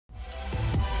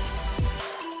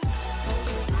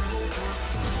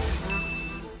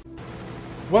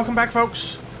Welcome back,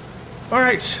 folks.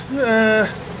 Alright,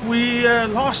 we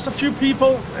lost a few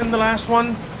people in the last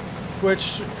one,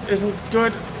 which isn't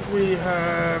good. We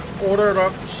have ordered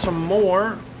up some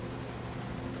more,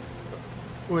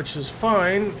 which is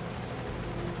fine,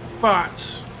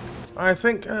 but I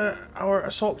think our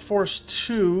Assault Force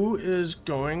 2 is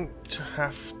going to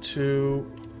have to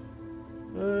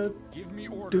Give me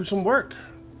orders. do some work.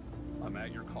 I'm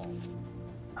at your call.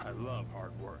 I love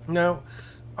hard work. Now,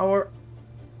 our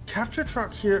capture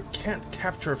truck here can't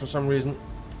capture for some reason.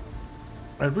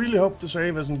 I really hope the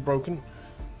save isn't broken,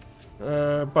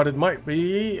 but it might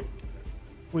be.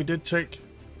 We did take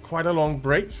quite a long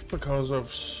break because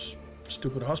of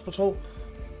stupid hospital,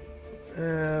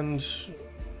 and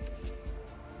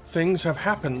things have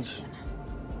happened.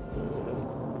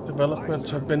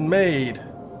 Developments have been made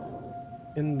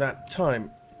in that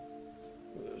time.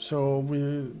 So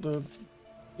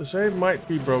the save might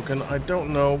be broken. I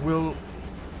don't know. We'll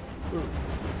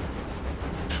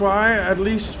try at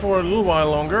least for a little while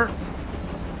longer.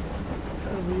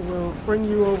 We will bring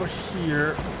you over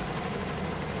here.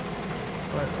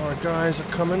 Right, our guys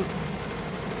are coming.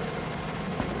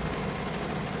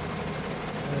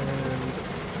 And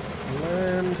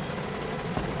land.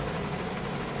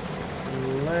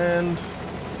 Land.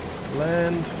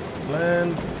 Land.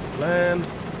 Land. Land.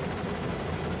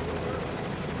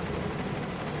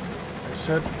 I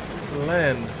said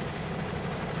land.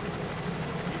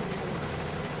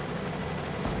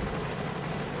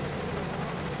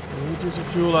 We need you to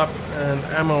fuel up and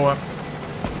ammo up.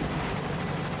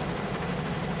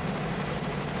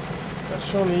 That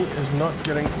Shawnee is not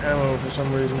getting ammo for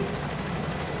some reason.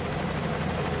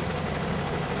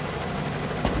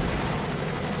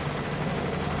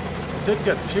 I did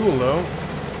get fuel though.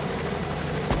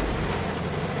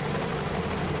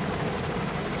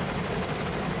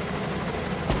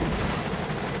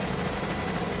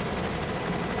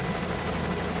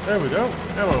 There we go,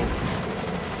 ammo.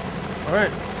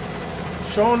 Alright,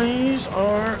 Shawnees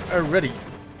are ready.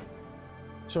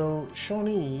 So,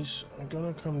 Shawnees are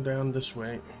gonna come down this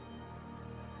way.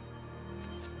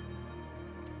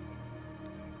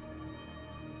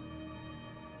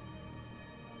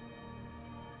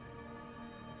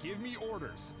 Give me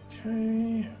orders.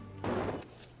 Okay.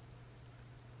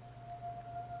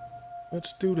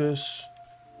 Let's do this.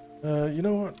 You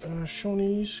know what,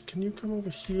 Shawnees, can you come over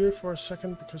here for a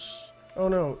second? Because, oh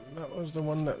no, that was the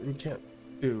one that we can't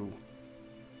do.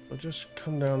 So just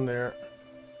come down there.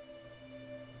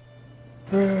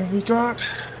 We got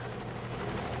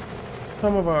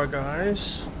some of our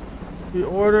guys. We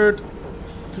ordered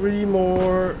 3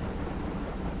 more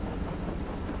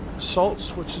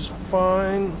assaults, which is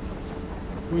fine.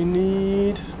 We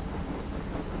need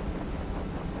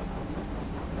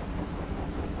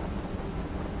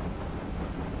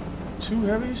two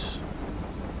heavies.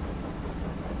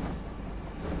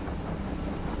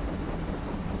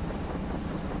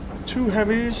 Two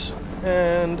heavies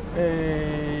and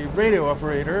a radio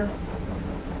operator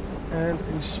and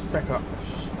a spec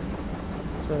ops.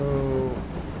 So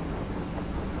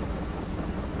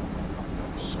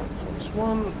Force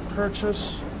 1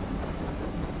 purchase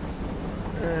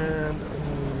and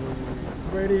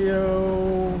a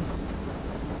radio.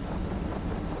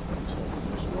 So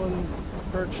Force 1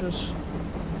 purchase,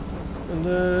 and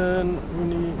then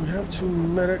we have 2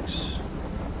 medics.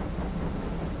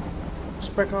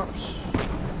 Spec ops.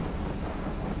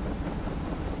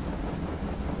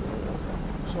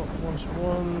 Assault Force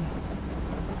 1.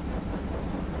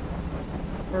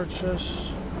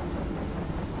 Purchase.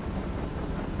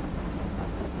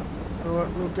 You know what,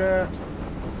 we'll get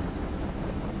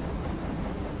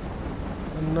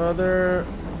another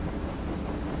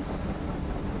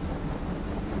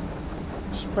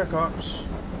Spec ops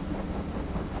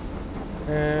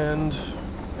and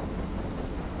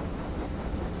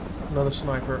another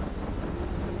sniper.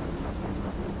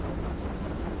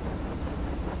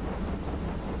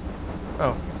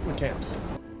 Oh, we can't.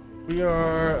 We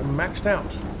are maxed out.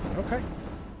 Okay.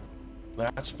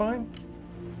 That's fine.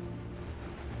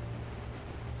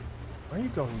 Why are you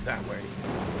going that way?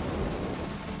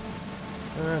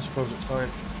 I suppose it's fine.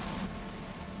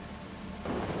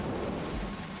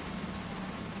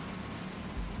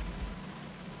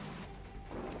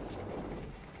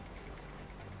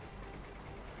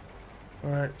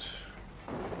 Alright.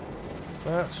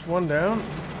 That's one down.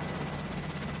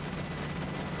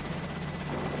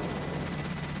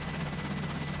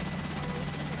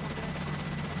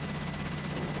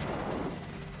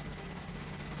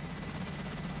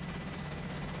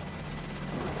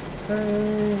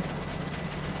 Okay.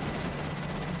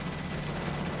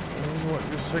 What,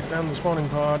 just take down the spawning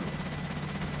pod.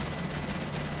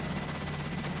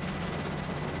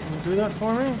 do that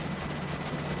for me?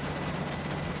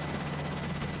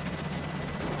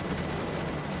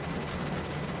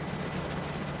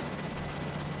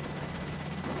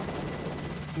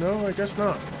 No, I guess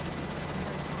not.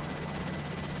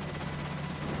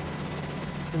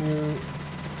 Can you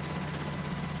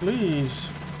please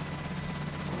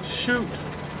shoot?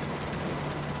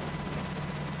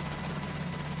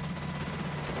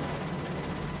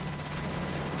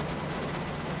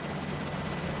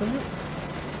 Can you?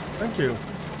 Thank you.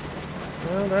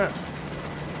 Now that.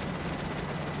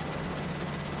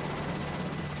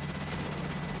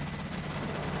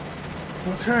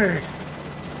 Okay.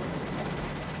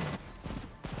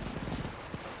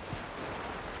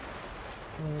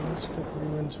 Let's get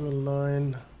you into a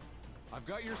line. I've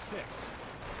got your 6.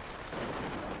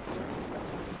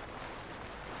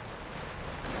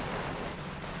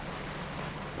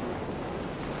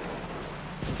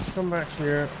 Let's come back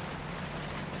here.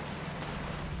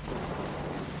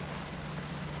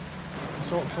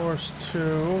 Assault Force 2. You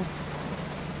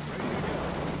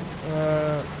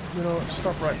know what?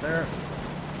 Stop right there.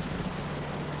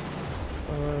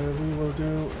 We will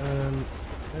do an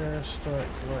airstrike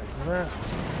like that.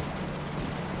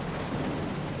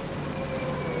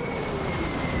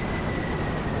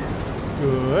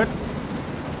 Good.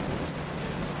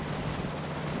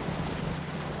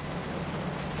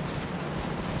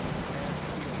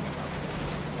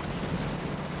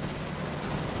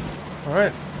 All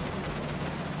right.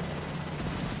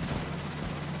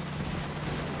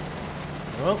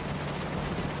 Well,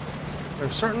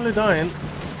 they're certainly dying.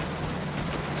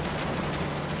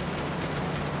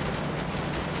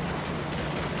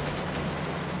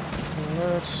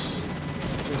 Let's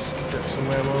just get some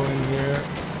ammo in here.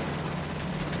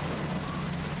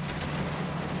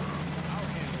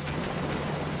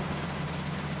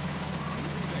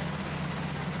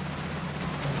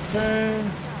 Okay.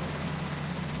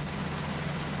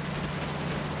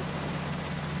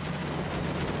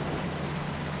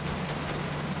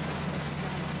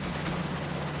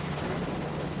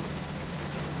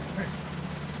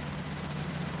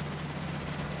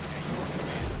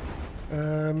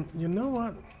 You know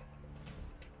what?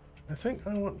 I think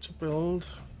I want to build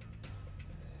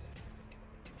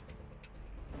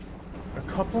a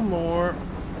couple more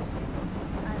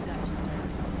I've got you, sir.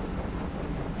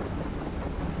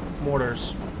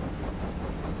 mortars.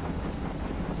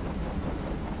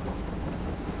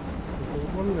 We'll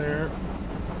build one there.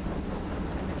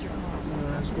 I'm at your call.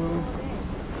 Nice move.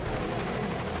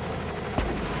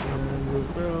 And we'll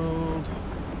build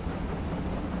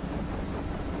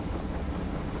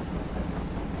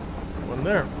one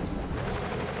there.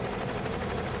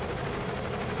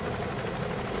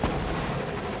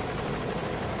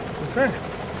 Okay.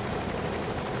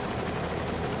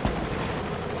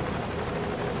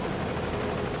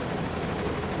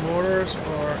 Mortars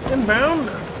are inbound.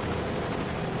 And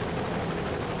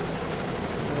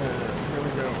here we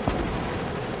go.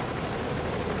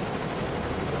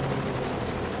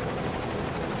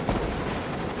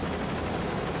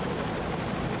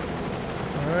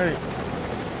 All right.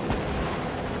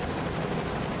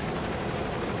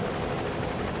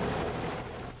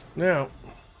 Now,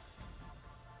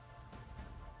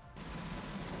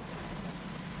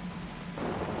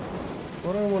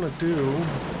 what I want to do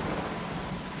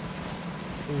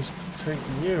is take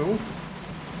you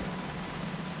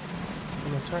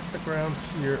and attack the ground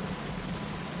here.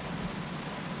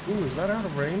 Ooh, is that out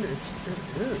of range? It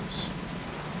is.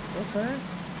 Okay.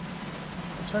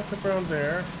 Attack the ground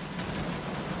there.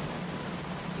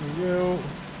 You.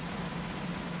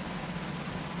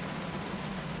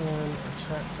 And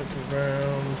attack the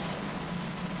ground.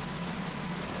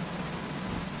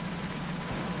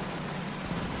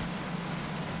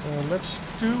 Let's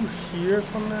do here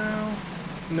for now.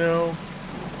 No.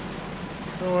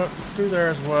 You know what? Do there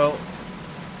as well.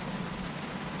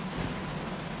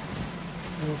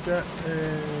 We'll get a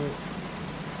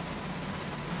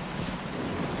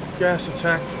gas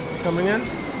attack coming in.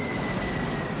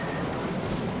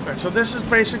 Alright, so this is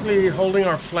basically holding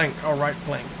our flank, our right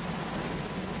flank.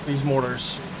 These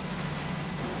mortars.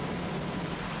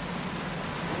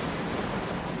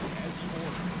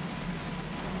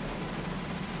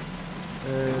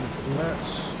 And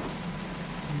let's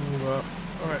move up.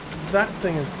 Alright, that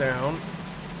thing is down.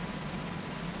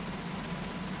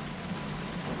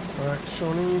 Alright,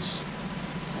 Shawnees,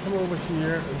 come over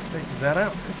here and take that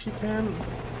out if you can.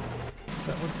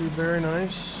 That would be very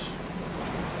nice.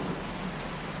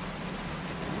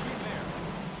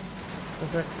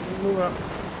 Okay, move up.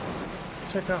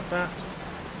 Take out that.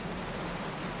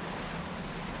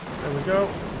 There we go.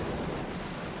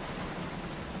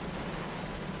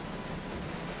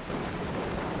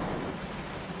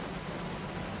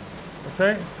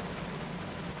 Okay.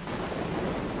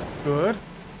 Good.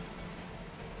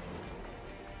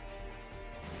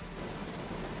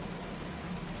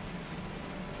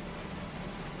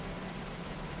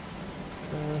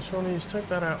 Shawnees, take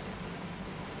that out.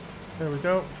 There we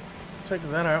go. Take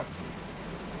that out.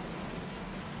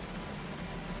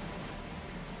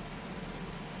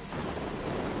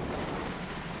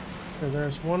 Okay,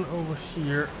 there's one over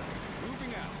here.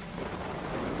 Moving out.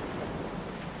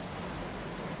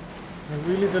 I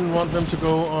really didn't want them to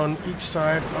go on each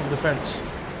side of the fence.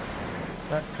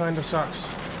 That kind of sucks.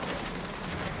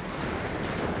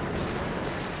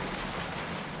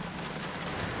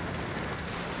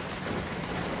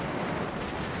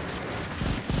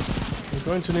 We're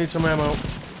going to need some ammo.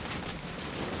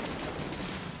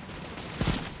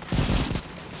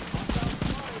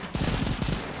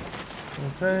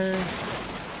 Okay.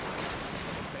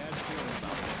 Bad feeling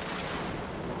about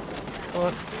this.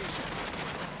 What?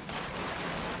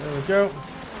 There we go.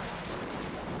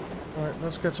 Alright,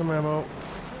 let's get some ammo.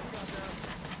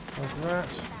 Like that.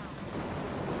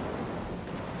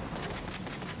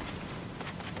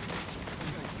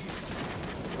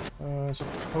 I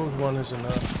suppose one is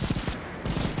enough.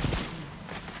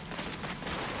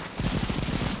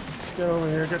 Get over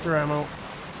here, get your ammo.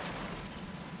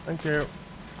 Thank you.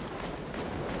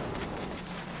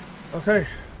 Okay.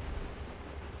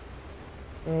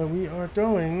 We are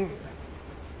going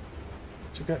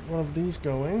to get one of these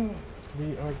going.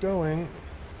 We are going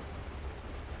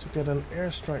to get an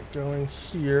airstrike going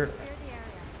here. Clear the area.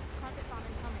 Carpet bomb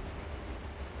incoming.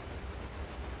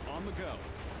 On the go.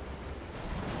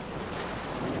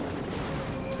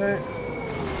 Okay.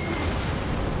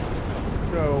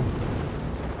 Go.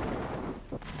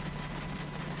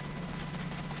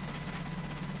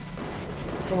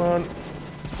 Come on.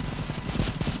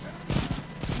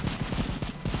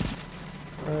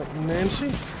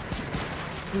 Nancy?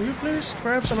 Can you please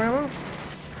grab some ammo?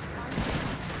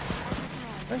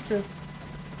 Thank you.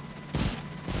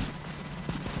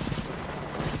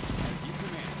 As you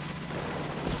command.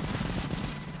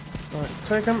 Alright,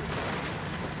 take him.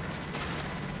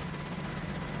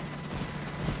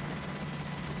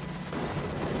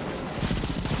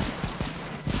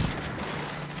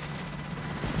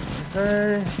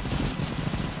 Okay.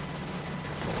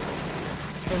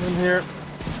 Come in here.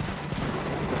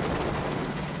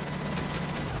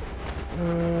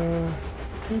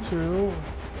 You too.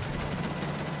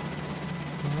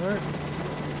 Alright.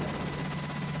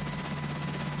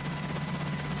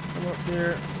 Come up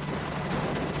here.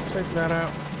 Take that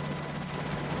out.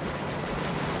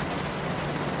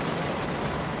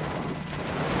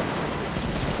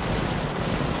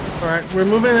 Alright, we're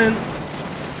moving in.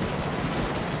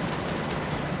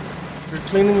 We're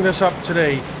cleaning this up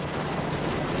today.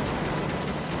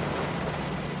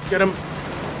 Get him.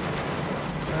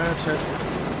 That's it.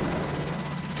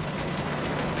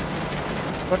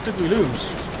 What did we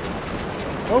lose?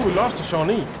 Oh, we lost a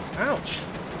Shawnee. Ouch.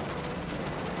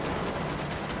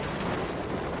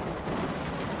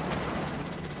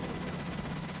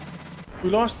 We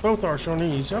lost both our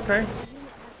Shawnees. Okay.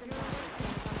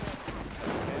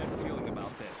 Bad feeling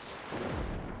about this.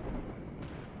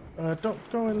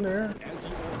 Don't go in there. As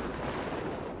you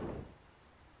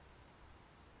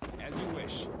order. As you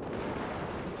wish.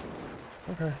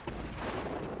 Okay.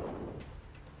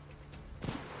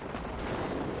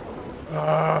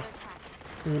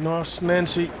 We lost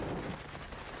Nancy.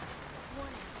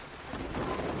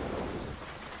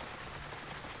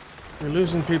 We're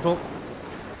losing people.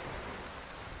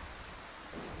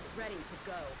 Ready to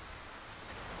go.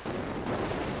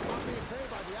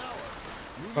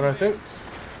 But I think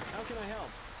How can I help?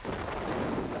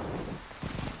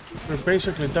 we're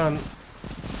basically done.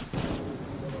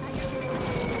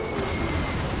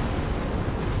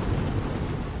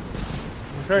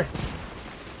 Okay.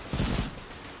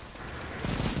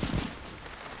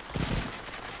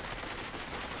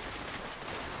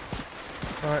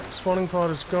 Alright, spawning pod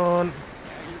is gone.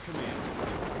 At your command.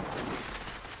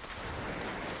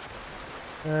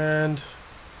 And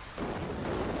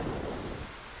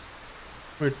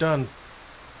we're done.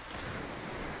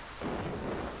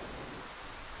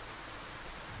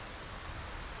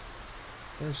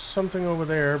 There's something over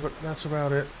there, but that's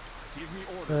about it. Give me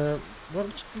orders.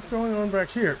 What's going on back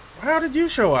here? How did you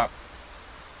show up?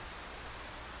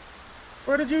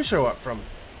 Where did you show up from?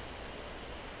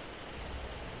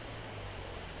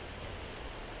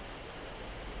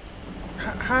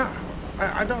 How?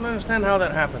 I don't understand how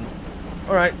that happened.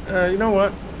 Alright, you know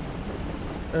what?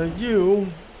 You...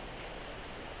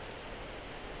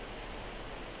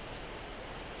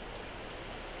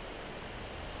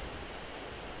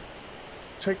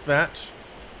 take that.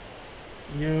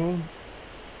 You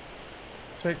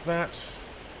take that.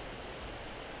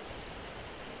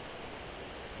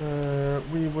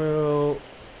 We will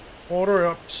order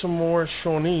up some more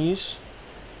Shawnees.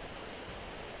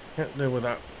 Can't live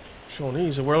without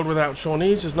Shawnees. A world without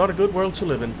Shawnees is not a good world to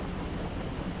live in.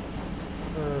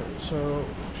 So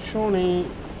Shawnee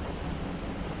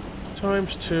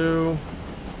times 2.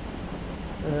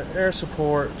 Air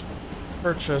support.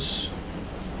 Purchase.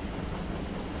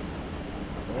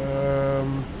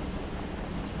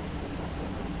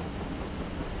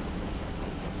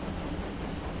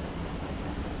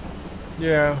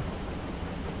 Yeah.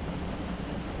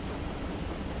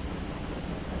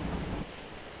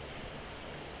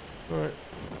 Right.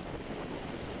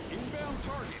 Inbound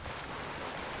targets.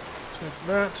 Take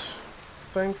that.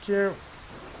 Thank you.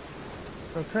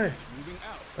 Okay. Moving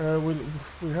out.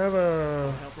 We have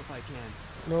a. Help if I can.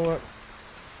 You know what?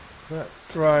 That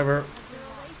driver Your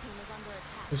away team is under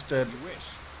attack. is dead. As you wish.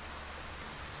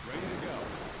 Ready to go.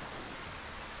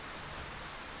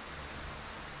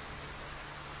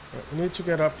 Right, we need to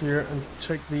get up here and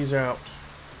take these out.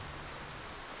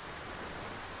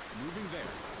 Moving there.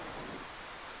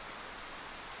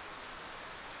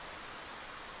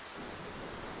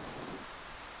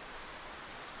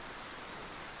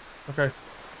 Okay.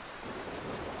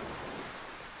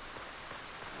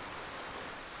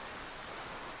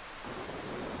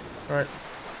 All right.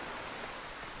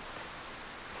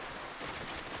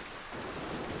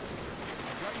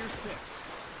 Got your 6.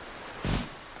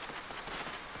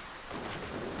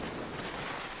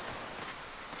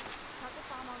 Carpet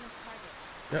bomb on this target.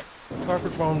 Yep.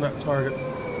 Carpet bomb that target.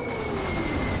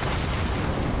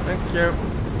 Thank you.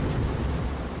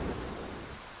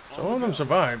 Some of them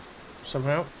survived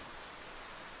somehow.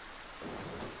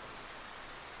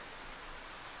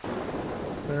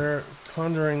 They're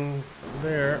conjuring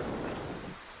there.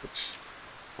 Which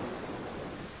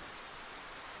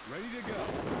Ready to go.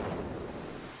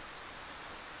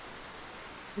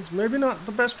 is maybe not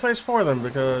the best place for them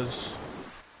because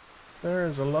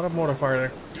there's a lot of mortar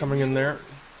fire coming in there.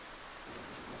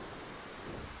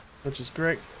 Which is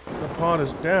great. The pod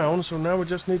is down, so now we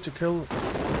just need to kill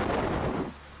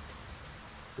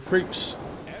the creeps.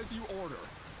 As you order.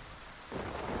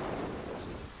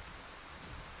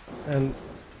 And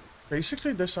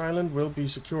basically this island will be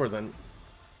secure then.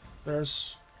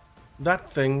 There's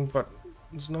that thing, but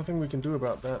there's nothing we can do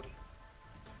about that.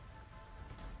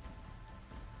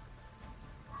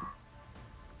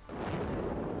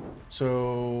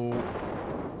 So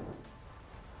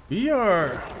we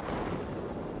are...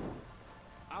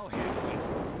 I'll handle it.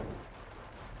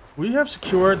 We have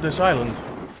secured this island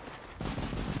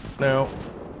now,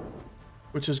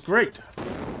 which is great.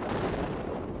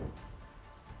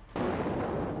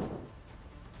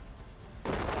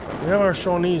 We have our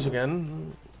Shawnees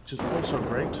again, which is also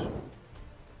great.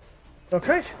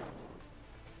 Okay.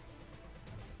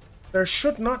 There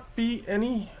should not be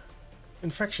any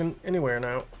infection anywhere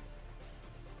now.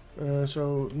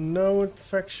 So no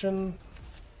infection,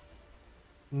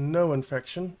 no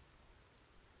infection,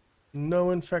 no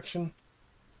infection.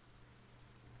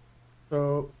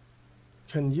 So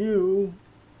can you?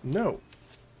 No.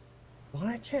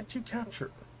 Why can't you capture?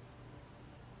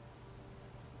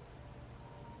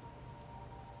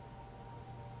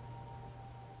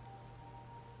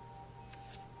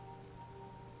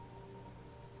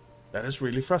 That is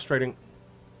really frustrating.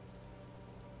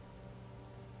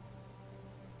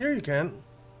 Here you can.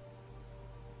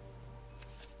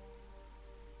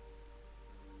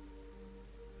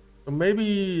 So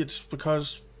maybe it's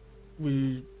because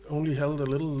we only held a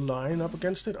little line up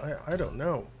against it. I don't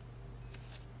know.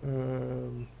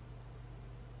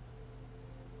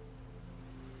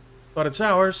 But it's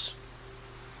ours.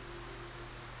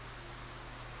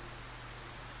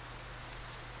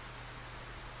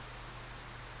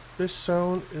 This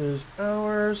zone is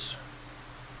ours.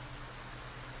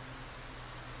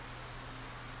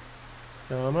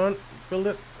 Come on, build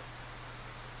it.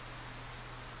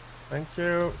 Thank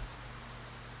you.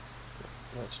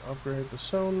 Let's upgrade the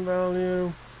zone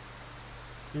value.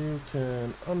 You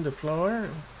can undeploy.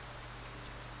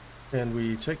 Can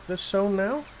we take this zone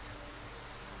now?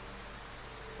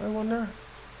 I wonder.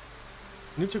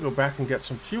 Need to go back and get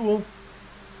some fuel.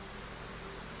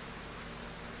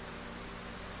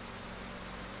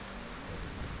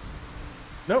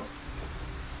 Nope.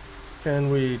 Can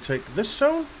we take this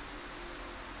zone?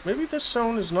 Maybe this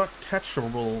zone is not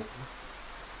catchable.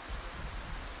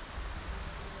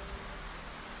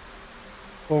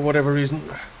 For whatever reason.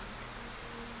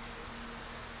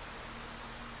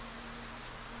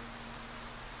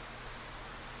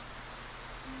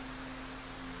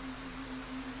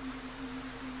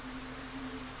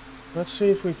 Let's see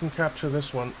if we can capture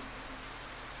this one.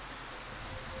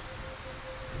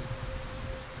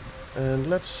 And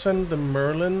let's send the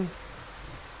Merlin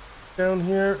down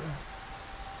here.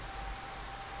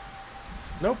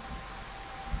 Nope.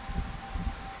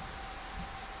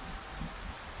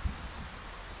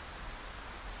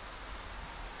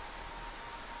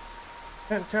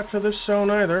 Can't capture this zone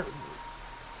either.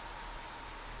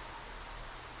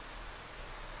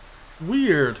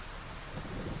 Weird.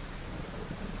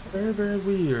 Very, very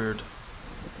weird.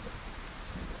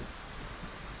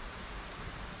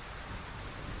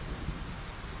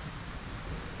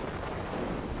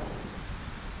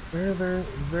 Very, very,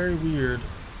 very weird.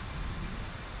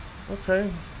 Okay.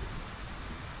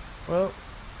 Well.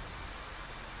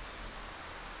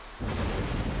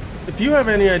 If you have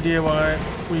any idea why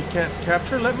we can't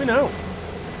capture, let me know.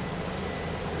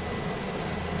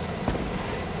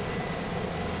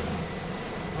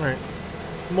 Alright.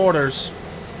 Mortars.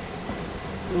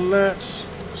 Let's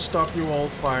stop you all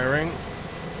firing.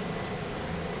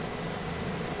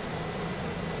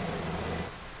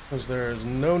 Because there is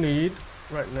no need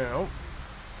right now.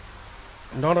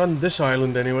 Not on this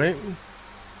island anyway.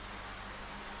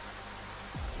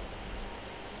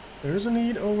 There's a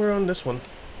need over on this one.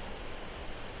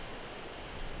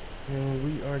 And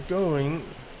we are going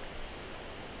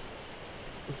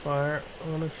to fire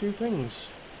on a few things.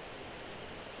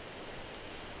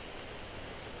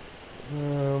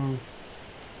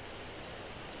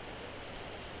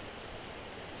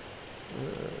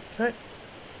 Okay,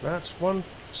 that's one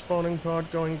spawning pod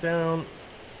going down.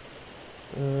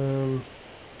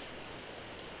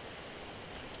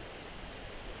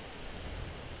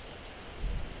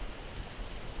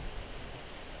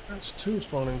 That's two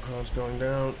spawning pods going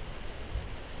down.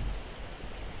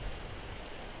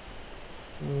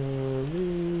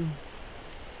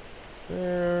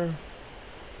 There.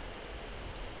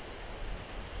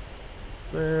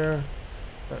 There.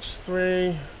 That's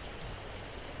three.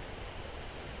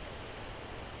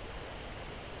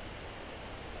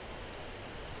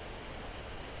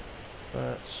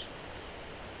 That's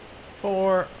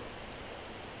four.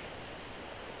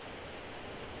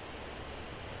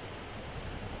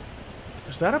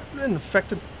 Is that an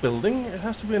infected building? It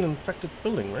has to be an infected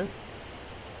building, right?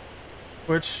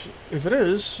 Which, if it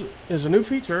is a new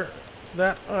feature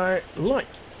that I like.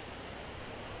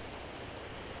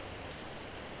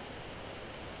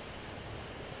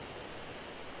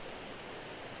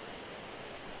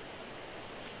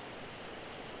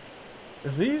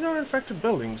 If these are infected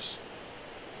buildings,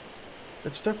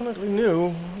 it's definitely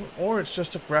new, or it's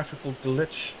just a graphical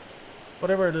glitch.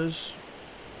 Whatever it is,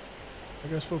 I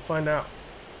guess we'll find out.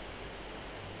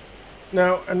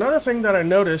 Now, another thing that I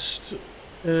noticed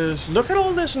is, look at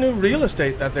all this new real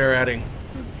estate that they're adding.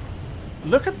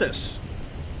 Look at this.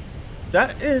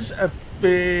 That is a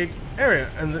big area,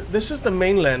 and this is the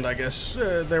mainland, I guess.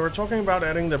 They were talking about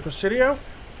adding the Presidio,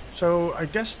 so I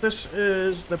guess this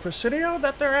is the Presidio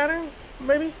that they're adding,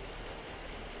 maybe?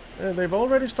 They've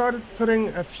already started putting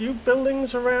a few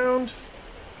buildings around.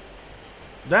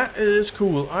 That is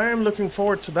cool. I am looking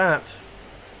forward to that.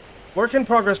 Work in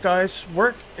progress, guys.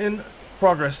 Work in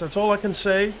progress. That's all I can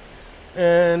say.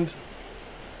 And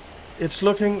it's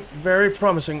looking very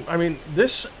promising. I mean,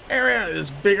 this area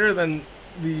is bigger than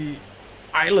the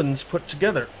islands put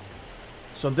together.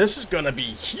 So this is gonna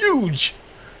be huge.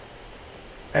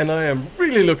 And I am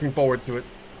really looking forward to it.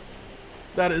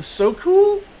 That is so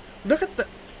cool. Look at the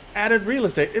added real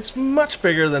estate. It's much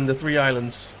bigger than the 3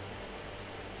 islands.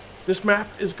 This map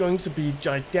is going to be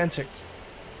gigantic.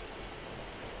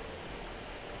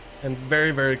 And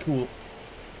very, very cool.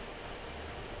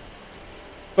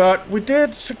 But we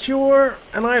did secure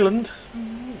an island.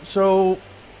 So,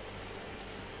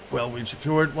 well, we've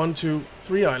secured 1, 2,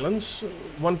 3 islands.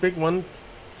 1 big one,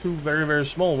 2 very, very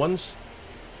small ones.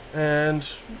 And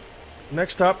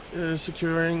next up is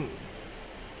securing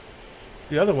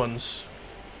the other ones.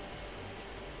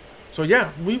 So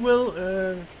yeah, we will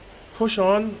push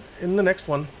on in the next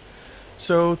one.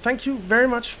 So thank you very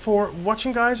much for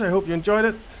watching, guys. I hope you enjoyed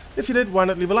it. If you did, why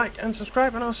not leave a like and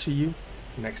subscribe, and I'll see you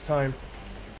next time.